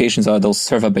notifications are those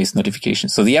server-based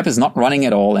notifications. So the app is not running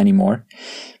at all anymore,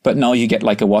 but now you get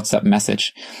like a WhatsApp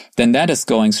message. Then that is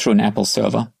going through an Apple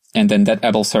server. And then that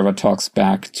Apple server talks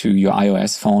back to your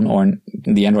iOS phone, or in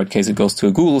the Android case, it goes to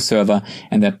a Google server,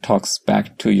 and that talks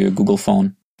back to your Google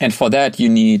phone. And for that,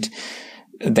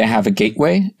 they have a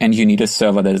gateway, and you need a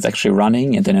server that is actually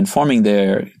running and then informing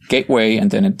their gateway, and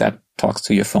then that talks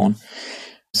to your phone.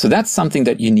 So that's something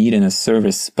that you need in a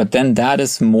service. But then that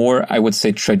is more, I would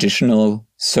say, traditional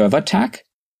server tech.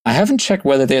 I haven't checked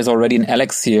whether there's already an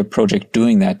Elixir project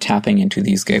doing that, tapping into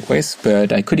these gateways,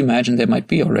 but I could imagine there might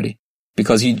be already.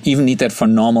 Because you even need that for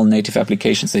normal native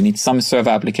applications. They need some server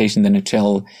application then to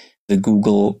tell the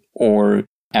Google or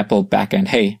Apple backend,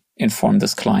 hey, inform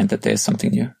this client that there's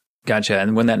something new. Gotcha.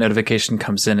 And when that notification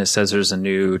comes in, it says there's a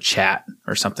new chat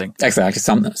or something. Exactly.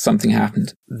 Something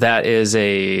happened. That is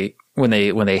when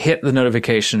they hit the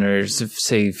notification or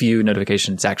say view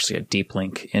notification, it's actually a deep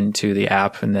link into the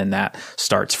app. And then that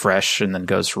starts fresh and then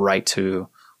goes right to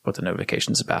what the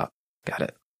notification's about. Got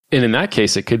it. And in that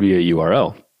case, it could be a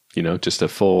URL. You know, just a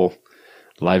full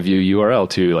live view URL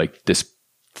to like this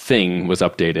thing was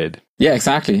updated. Yeah,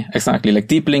 exactly. Like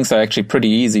deep links are actually pretty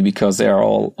easy because they are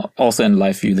all also in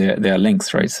live view. They are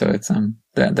links, right? So it's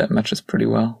that matches pretty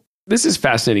well. This is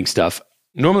fascinating stuff.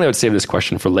 Normally I would save this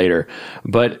question for later,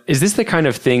 but is this the kind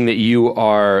of thing that you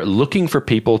are looking for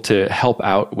people to help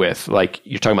out with? Like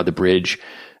you're talking about the bridge,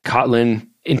 Kotlin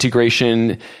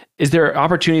integration. Is there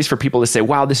opportunities for people to say,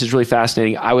 wow, this is really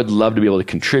fascinating. I would love to be able to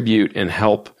contribute and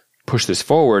help push this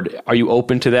forward. Are you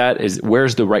open to that?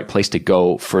 Where's the right place to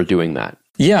go for doing that?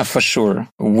 Yeah, for sure.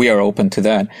 We are open to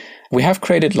that. We have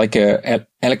created like a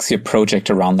Elixir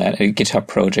project around that, a GitHub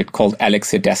project called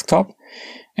Elixir Desktop.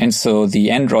 And so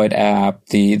the Android app,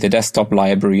 the desktop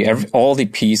library, all the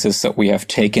pieces that we have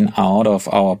taken out of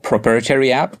our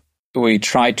proprietary app, we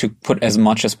try to put as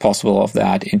much as possible of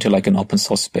that into like an open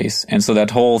source space. And so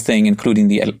that whole thing, including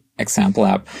the example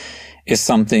app, is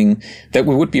something that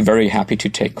we would be very happy to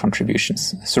take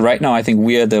contributions. So right now, I think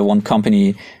we are the one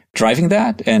company driving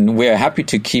that, and we're happy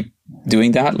to keep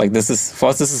doing that. Like for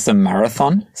us, this is a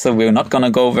marathon. So we're not going to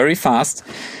go very fast,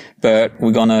 but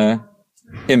we're going to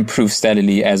improve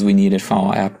steadily as we need it for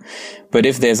our app. But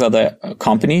if there's other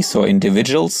companies or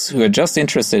individuals who are just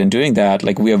interested in doing that,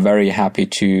 like we are very happy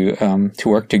to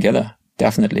work together.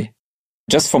 Definitely.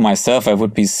 Just for myself, I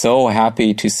would be so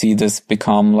happy to see this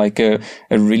become like a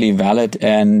really valid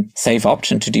and safe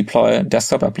option to deploy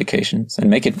desktop applications and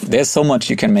make it, there's so much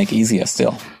you can make easier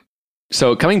still.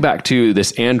 So coming back to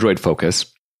this Android focus,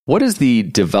 what is the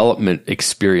development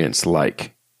experience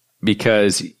like?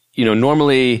 Because,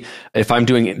 normally if I'm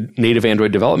doing native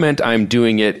Android development, I'm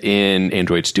doing it in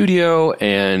Android Studio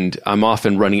and I'm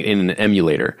often running it in an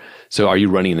emulator. So are you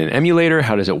running in an emulator?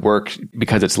 How does it work?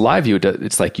 Because it's live view,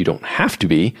 it's like you don't have to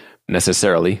be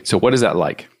necessarily. So what is that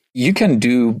like? You can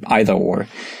do either or.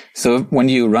 So when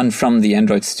you run from the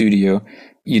Android Studio,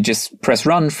 you just press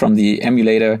run from the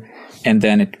emulator and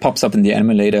then it pops up in the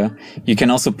emulator. You can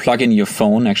also plug in your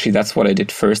phone. Actually, that's what I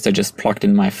did first. I just plugged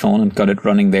in my phone and got it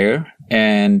running there.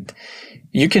 And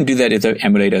you can do that if the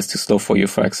emulator is too slow for you,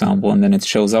 for example, and then it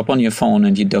shows up on your phone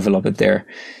and you develop it there.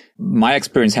 My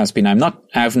experience has been, I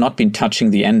have not been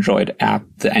touching the Android app,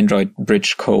 the Android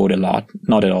bridge code a lot,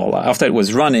 not at all. After it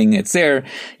was running, it's there,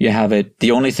 you have it.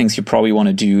 The only things you probably want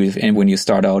to do when you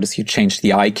start out is you change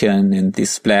the icon and the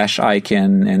splash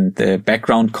icon and the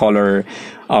background color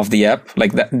of the app.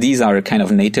 Like that, these are kind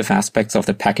of native aspects of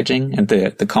the packaging and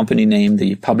the company name,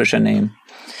 the publisher name.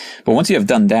 But once you have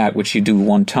done that, which you do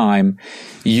one time,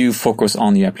 you focus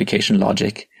on the application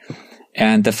logic.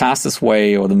 And the fastest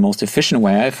way or the most efficient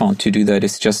way I found to do that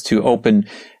is just to open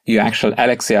your actual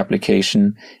Alexia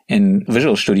application in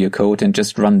Visual Studio Code and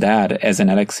just run that as an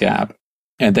Alexia app.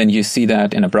 And then you see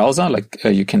that in a browser,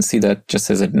 you can see that just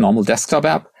as a normal desktop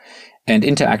app and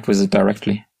interact with it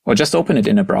directly. Or just open it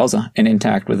in a browser and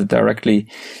interact with it directly.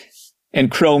 In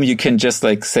Chrome, you can just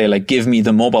say, give me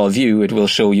the mobile view. It will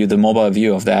show you the mobile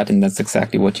view of that. And that's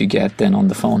exactly what you get then on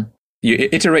the phone. You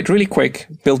iterate really quick,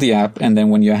 build the app, and then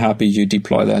when you're happy, you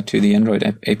deploy that to the Android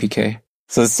APK.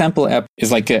 So the sample app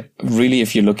is really,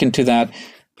 if you look into that,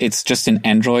 it's just an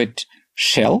Android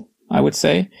shell, I would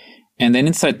say. And then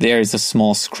inside there is a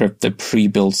small script, a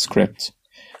pre-built script.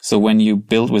 So when you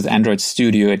build with Android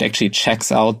Studio, it actually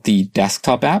checks out the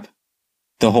desktop app,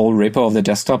 the whole repo of the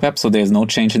desktop app. So there's no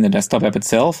change in the desktop app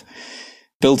itself.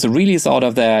 Builds a release out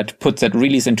of that, puts that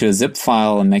release into a zip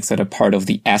file and makes that a part of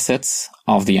the assets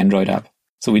of the Android app.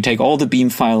 So we take all the Beam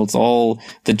files, all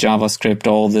the JavaScript,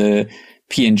 all the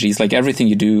PNGs, like everything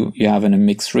you do, you have in a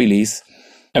mixed release,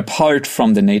 apart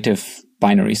from the native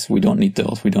binaries. We don't need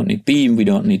those. We don't need Beam. We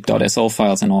don't need .so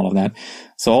files and all of that.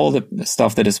 So all the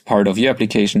stuff that is part of your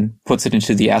application puts it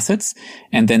into the assets,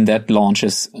 and then that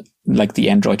launches like the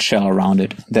Android shell around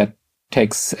it that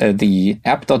takes the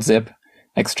app.zip,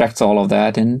 extracts all of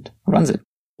that and runs it.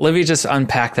 Let me just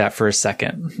unpack that for a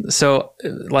second. So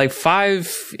like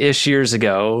 5-ish years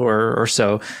ago or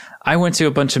so, I went to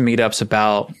a bunch of meetups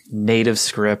about native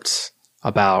scripts,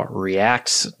 about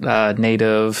React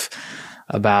native,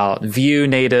 about Vue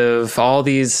native, all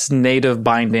these native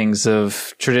bindings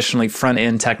of traditionally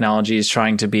front-end technologies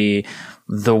trying to be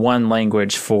the one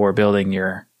language for building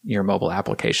your mobile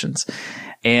applications.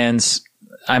 And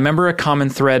I remember a common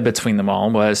thread between them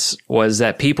all was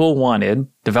that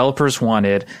developers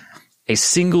wanted a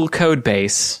single code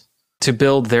base to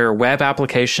build their web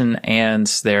application and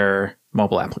their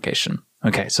mobile application.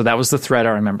 Okay, so that was the thread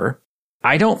I remember.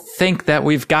 I don't think that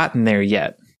we've gotten there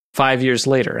yet. 5 years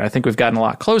later, I think we've gotten a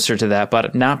lot closer to that,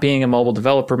 but not being a mobile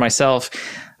developer myself,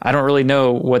 I don't really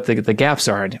know what the gaps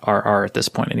are at this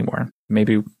point anymore.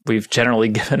 Maybe we've generally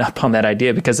given up on that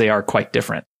idea because they are quite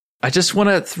different. I just want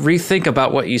to rethink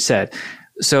about what you said.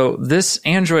 So this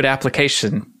Android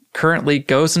application currently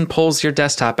goes and pulls your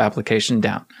desktop application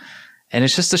down, and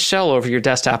it's just a shell over your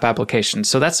desktop application.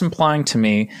 So that's implying to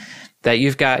me that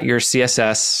you've got your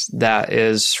CSS that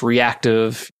is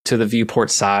reactive to the viewport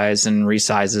size and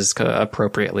resizes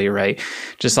appropriately, right?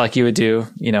 Just like you would do,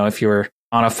 if you were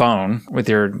on a phone with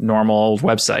your normal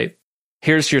website.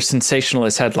 Here's your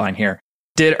sensationalist headline here.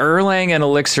 Did Erlang and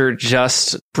Elixir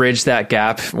just bridge that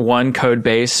gap, one code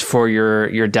base for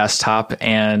your desktop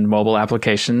and mobile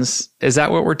applications? Is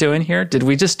that what we're doing here? Did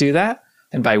we just do that?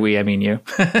 And by we, I mean you.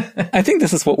 I think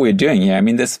this is what we're doing here. I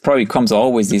mean, this probably comes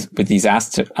always with these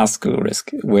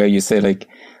asterisk where you say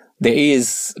there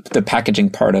is the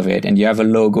packaging part of it and you have a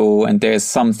logo and there's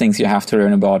some things you have to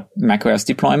learn about macOS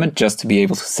deployment just to be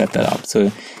able to set that up.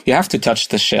 So you have to touch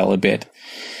the shell a bit.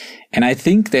 And I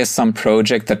think there's some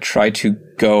project that try to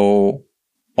go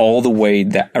all the way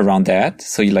around that.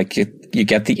 So you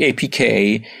get the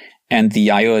APK and the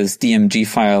iOS DMG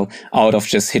file out of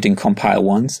just hitting compile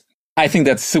once. I think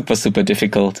that's super, super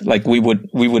difficult. We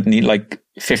would need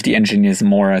 50 engineers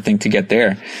more, I think, to get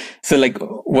there. So like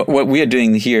what we are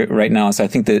doing here right now is I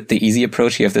think the easy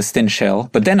approach, you have this thin shell.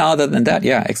 But then other than that,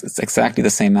 yeah, it's exactly the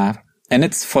same app. And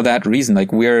it's for that reason,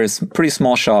 like we're a pretty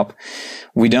small shop.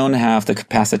 We don't have the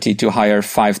capacity to hire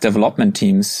 5 development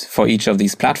teams for each of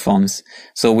these platforms.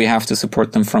 So we have to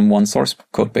support them from one source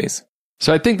code base.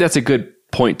 So I think that's a good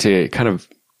point to kind of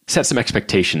set some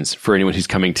expectations for anyone who's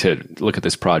coming to look at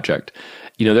this project.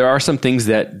 You know, there are some things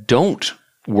that don't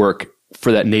work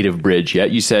for that native bridge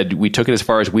yet. You said we took it as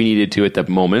far as we needed to at the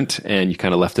moment, and you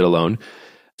kind of left it alone.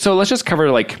 So let's just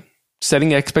cover like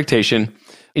setting expectation.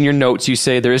 In your notes, you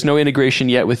say there is no integration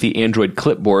yet with the Android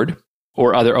clipboard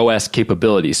or other OS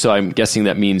capabilities. So I'm guessing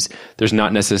that means there's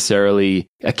not necessarily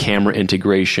a camera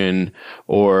integration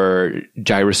or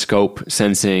gyroscope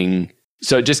sensing.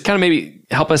 So just kind of maybe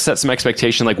help us set some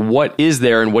expectation, like what is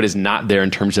there and what is not there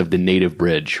in terms of the native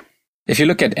bridge. If you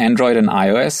look at Android and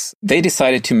iOS, they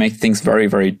decided to make things very,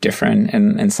 very different.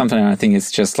 And something I think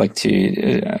is just like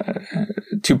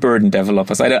to burden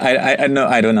developers. I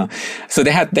don't know. So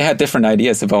they had different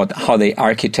ideas about how they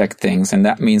architect things. And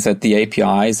that means that the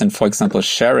APIs and, for example,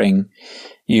 sharing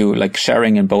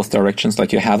in both directions,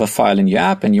 like you have a file in your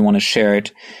app and you want to share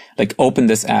it, like open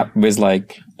this app with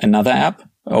like another app,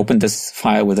 open this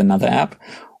file with another app,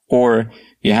 or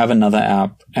you have another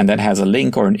app and that has a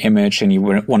link or an image and you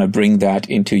want to bring that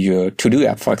into your to-do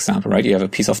app, for example, right? You have a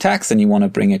piece of text and you want to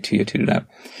bring it to your to-do app.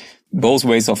 Both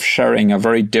ways of sharing are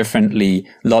very differently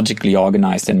logically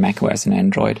organized in macOS and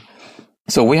Android.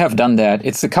 So we have done that.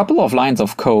 It's a couple of lines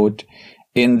of code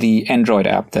in the Android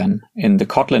app then, in the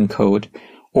Kotlin code,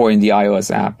 or in the iOS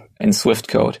app in Swift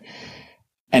code.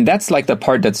 And that's like the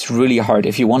part that's really hard.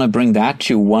 If you want to bring that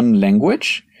to one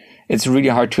language, it's really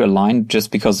hard to align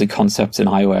just because the concepts in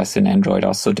iOS and Android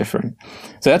are so different.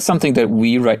 So that's something that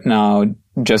we right now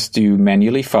just do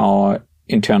manually for our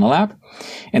internal app,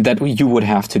 and that you would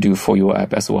have to do for your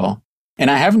app as well.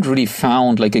 And I haven't really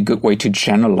found like a good way to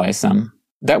generalize them.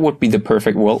 That would be the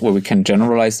perfect world where we can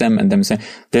generalize them and then say,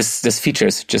 this feature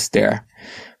is just there.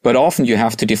 But often you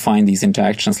have to define these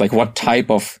interactions, like what type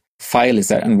of file is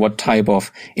that and what type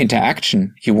of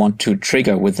interaction you want to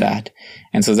trigger with that.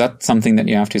 And so that's something that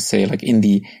you have to say like in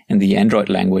the Android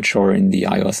language or in the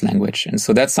iOS language. And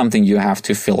so that's something you have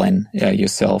to fill in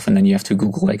yourself. And then you have to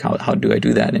Google like, how do I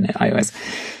do that in iOS?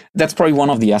 That's probably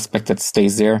one of the aspects that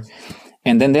stays there.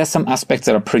 And then there's some aspects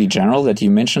that are pretty general that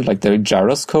you mentioned, like the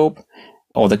gyroscope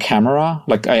or the camera.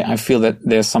 Like I feel that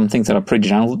there's some things that are pretty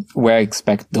general where I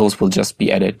expect those will just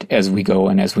be added as we go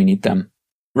and as we need them.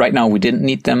 Right now, we didn't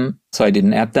need them, so I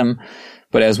didn't add them.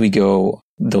 But as we go,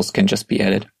 those can just be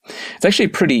added. It's actually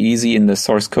pretty easy in the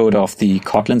source code of the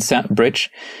Kotlin bridge.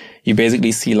 You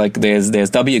basically see like there's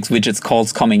WX widgets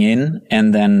calls coming in.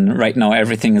 And then right now,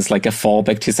 everything is like a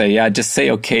fallback to say, yeah, just say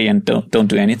okay and don't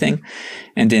do anything.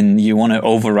 And then you want to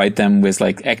override them with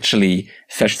like actually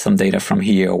fetch some data from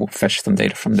here or fetch some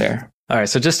data from there. All right,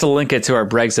 so just to link it to our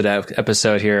Brexit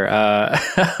episode here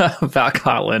about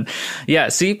Kotlin. Yeah,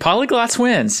 see, polyglots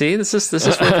win. See, this is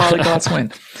where polyglots win.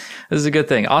 This is a good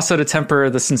thing. Also to temper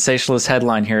the sensationalist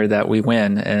headline here that we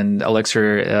win and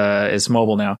Elixir is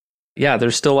mobile now. Yeah,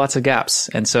 there's still lots of gaps.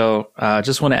 And so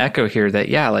just want to echo here that,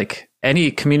 yeah, like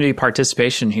any community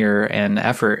participation here and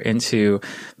effort into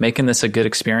making this a good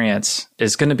experience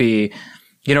is going to be,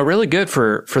 you know, really good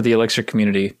for the Elixir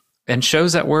community and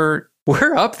shows that we're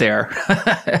up there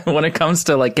when it comes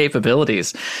to like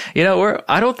capabilities. You know,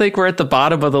 I don't think we're at the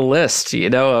bottom of the list, you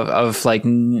know, of like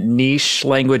niche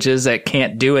languages that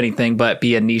can't do anything but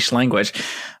be a niche language.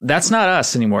 That's not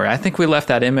us anymore. I think we left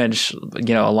that image,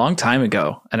 you know, a long time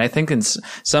ago. And I think in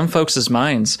some folks'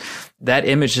 minds, that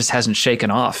image just hasn't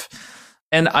shaken off.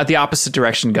 And the opposite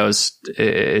direction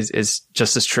is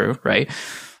just as true, right?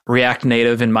 React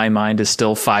Native in my mind is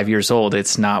still 5 years old.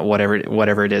 It's not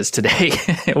whatever it is today,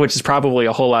 which is probably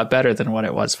a whole lot better than what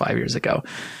it was 5 years ago.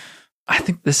 I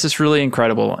think this is really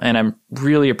incredible. And I'm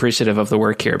really appreciative of the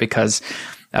work here because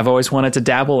I've always wanted to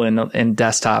dabble in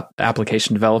desktop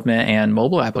application development and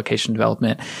mobile application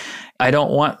development. I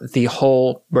don't want the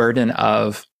whole burden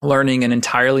of learning an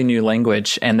entirely new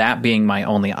language and that being my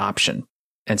only option.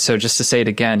 And so just to say it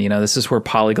again, you know, this is where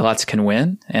polyglots can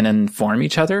win and inform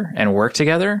each other and work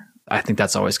together. I think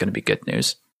that's always going to be good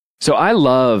news. So I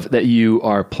love that you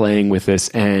are playing with this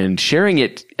and sharing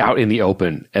it out in the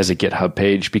open as a GitHub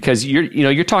page because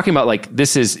you're talking about like,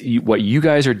 this is what you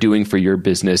guys are doing for your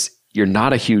business. You're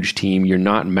not a huge team. You're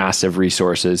not massive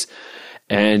resources,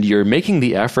 and you're making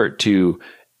the effort to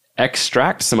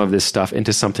extract some of this stuff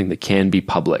into something that can be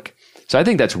public. So I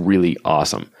think that's really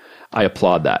awesome. I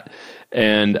applaud that.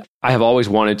 And I have always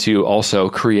wanted to also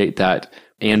create that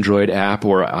Android app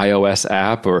or iOS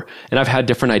app, and I've had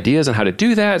different ideas on how to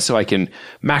do that so I can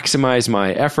maximize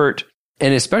my effort.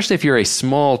 And especially if you're a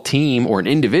small team or an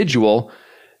individual,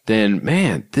 then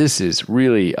man, this is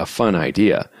really a fun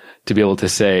idea to be able to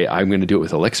say, I'm going to do it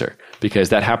with Elixir, because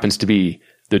that happens to be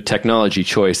the technology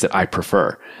choice that I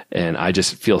prefer. And I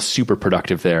just feel super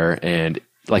productive there. And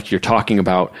like you're talking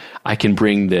about, I can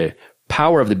bring the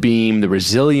power of the Beam, the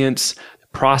resilience,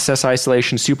 process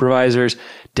isolation supervisors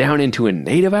down into a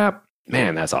native app.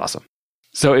 Man, that's awesome.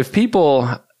 So if people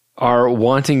are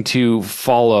wanting to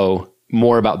follow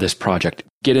more about this project,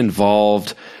 get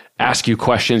involved, ask you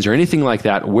questions or anything like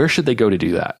that, where should they go to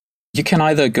do that? You can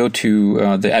either go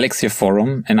to the Elixir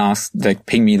forum and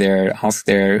ping me there, ask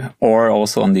there, or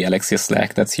also on the Elixir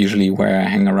Slack. That's usually where I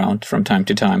hang around from time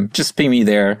to time. Just ping me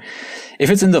there. If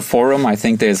it's in the forum, I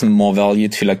think there's more value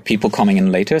to people coming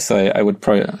in later. So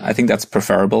I think that's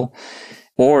preferable.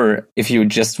 Or if you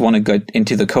just want to go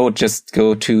into the code, just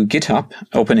go to GitHub,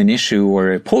 open an issue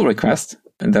or a pull request.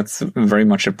 And that's very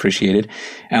much appreciated.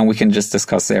 And we can just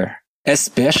discuss there.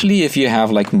 Especially if you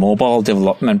have mobile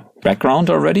development background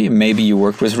already. Maybe you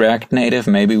work with React Native.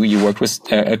 Maybe you work with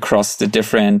across the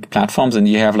different platforms and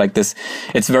you have this,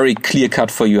 it's very clear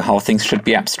cut for you how things should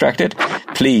be abstracted.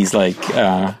 Please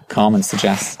come and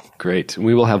suggest. Great.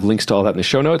 We will have links to all that in the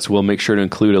show notes. We'll make sure to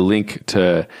include a link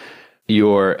to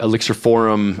your Elixir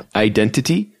forum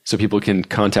identity so people can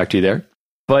contact you there.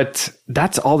 But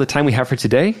that's all the time we have for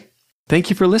today.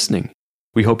 Thank you for listening.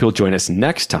 We hope you'll join us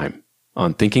next time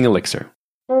on Thinking Elixir.